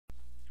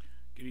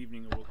Good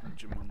evening and welcome to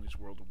Jim Munley's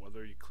World of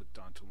Weather. You clicked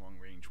on to long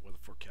range weather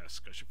forecast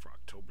discussion for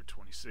October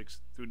 26th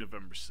through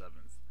November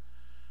 7th.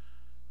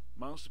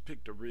 Miles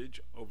depict a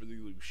ridge over the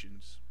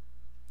Aleutians.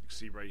 You can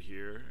see right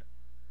here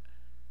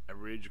a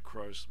ridge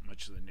across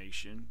much of the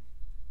nation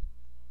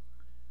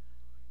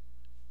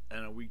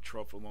and a weak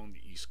trough along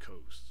the east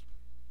coast.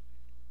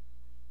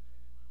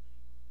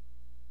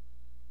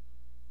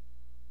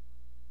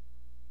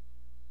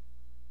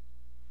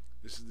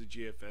 This is the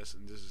GFS,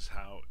 and this is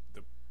how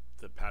the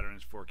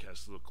patterns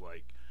forecasts look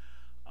like.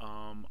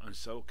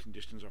 Unsettled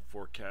conditions are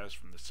forecast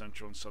from the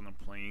central and southern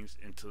plains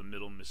into the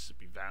middle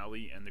Mississippi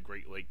Valley and the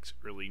Great Lakes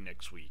early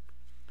next week.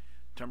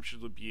 Temperatures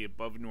will be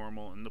above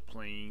normal in the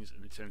plains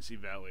and the Tennessee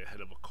Valley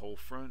ahead of a cold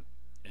front,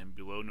 and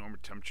below normal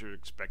temperature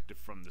expected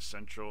from the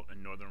central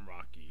and northern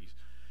Rockies,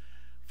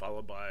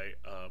 followed by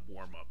a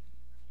warm up.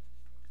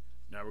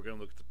 Now we're going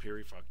to look at the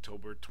period for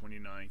October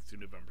 29th through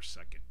November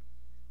 2nd.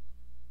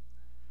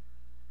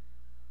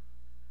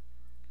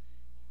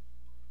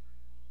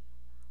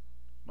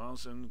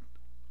 Miles and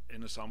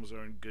ensembles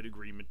are in good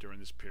agreement during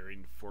this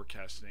period,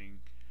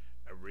 forecasting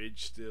a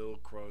ridge still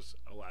across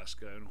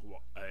Alaska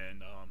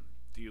and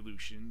the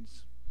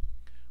Aleutians.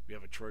 We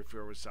have a trough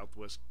over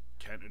southwest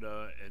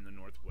Canada and the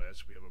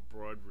northwest. We have a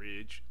broad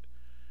ridge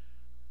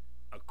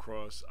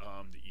across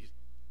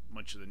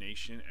much of the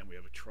nation, and we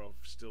have a trough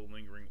still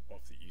lingering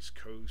off the east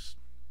coast.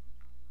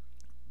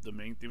 The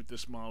main thing with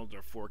this model,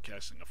 they're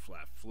forecasting a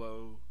flat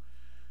flow,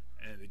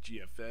 and the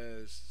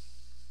GFS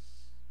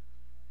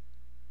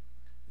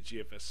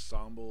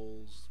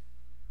ensembles,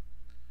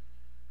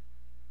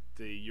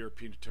 the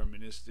European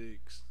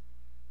deterministics,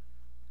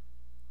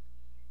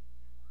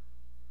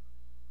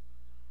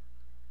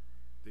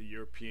 the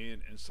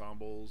European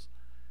ensembles,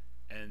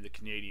 and the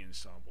Canadian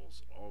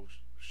ensembles, all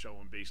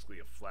showing basically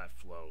a flat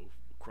flow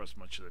across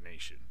much of the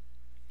nation.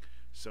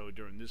 So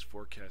during this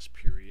forecast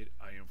period,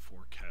 I am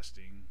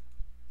forecasting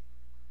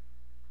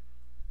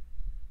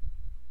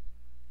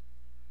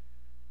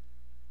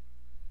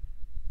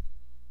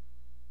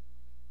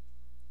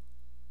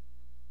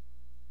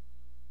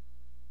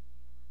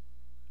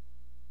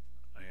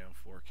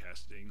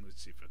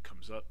let's see if it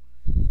comes up,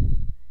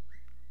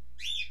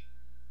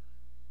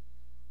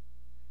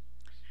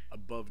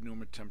 above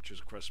normal temperatures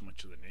across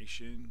much of the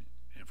nation,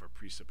 and for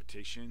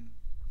precipitation,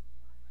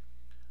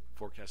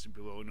 forecasting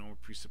below normal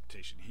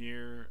precipitation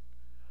here,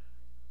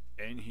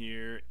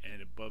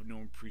 and above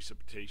normal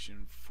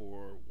precipitation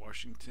for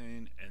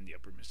Washington and the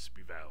upper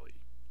Mississippi Valley.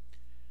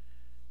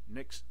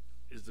 Next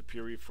is the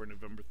period for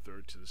November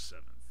 3rd to the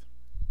 7th.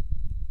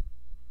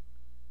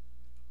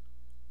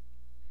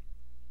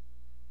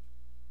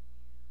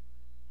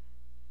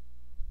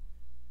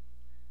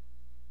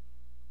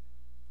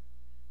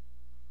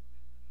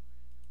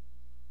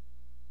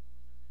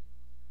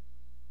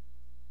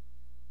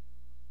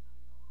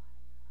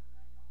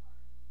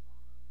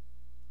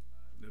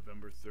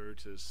 November 3rd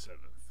to the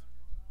 7th.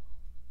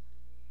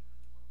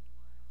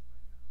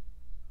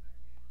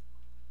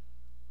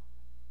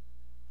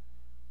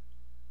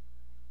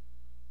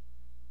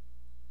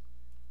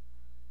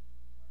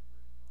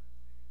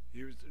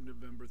 Here's the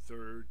November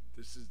 3rd.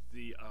 This is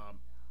the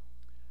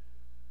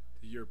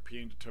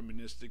European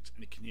deterministics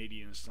and the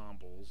Canadian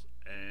ensembles,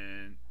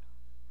 and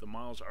the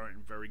models are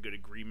in very good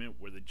agreement,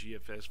 where the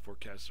GFS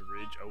forecasts a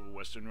ridge over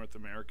western North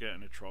America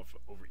and a trough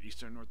over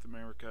eastern North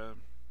America.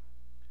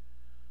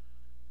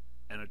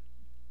 And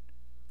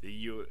the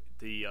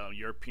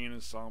European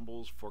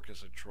ensembles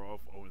forecast a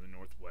trough over the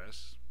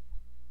northwest.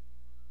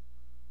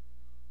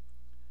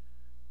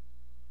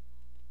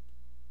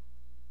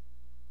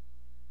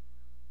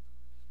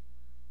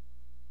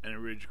 And a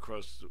ridge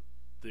across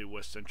the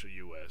west central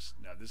U.S.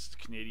 Now this is the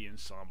Canadian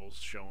ensembles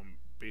showing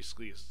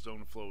basically a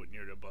zone of flow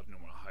near to above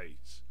normal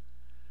heights.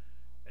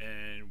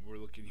 And we're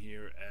looking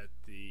here at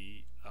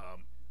the,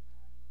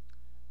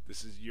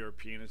 this is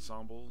European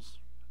ensembles,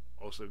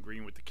 also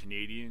agreeing with the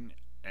Canadian,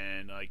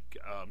 and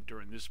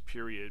during this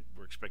period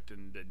we're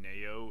expecting the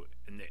NAO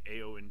and the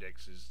AO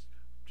indexes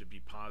to be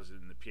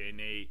positive and the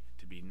PNA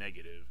to be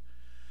negative.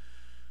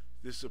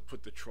 This will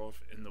put the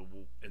trough in the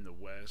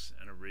west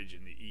and a ridge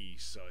in the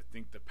east, so I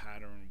think the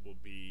pattern will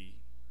be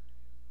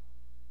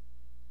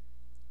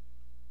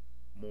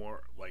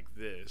more like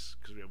this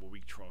because we have a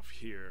weak trough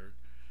here.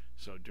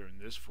 So during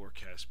this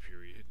forecast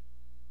period,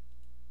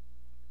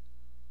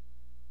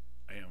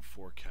 I am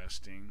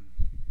forecasting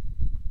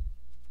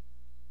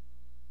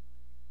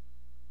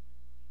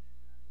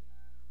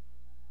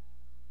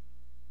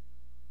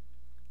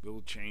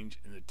little change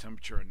in the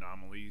temperature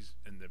anomalies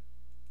and the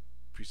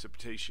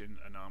precipitation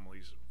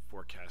anomalies,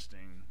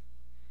 forecasting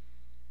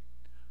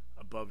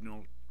above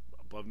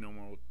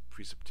normal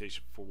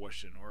precipitation for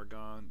Washington,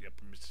 Oregon, the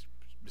upper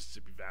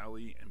Mississippi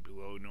Valley, and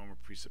below normal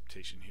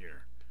precipitation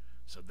here.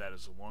 So that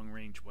is a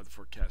long-range weather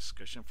forecast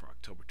discussion for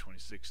October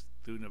 26th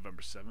through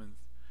November 7th.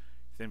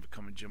 Thank you for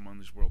coming to Jim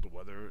Munley's World of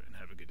Weather, and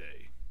have a good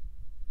day.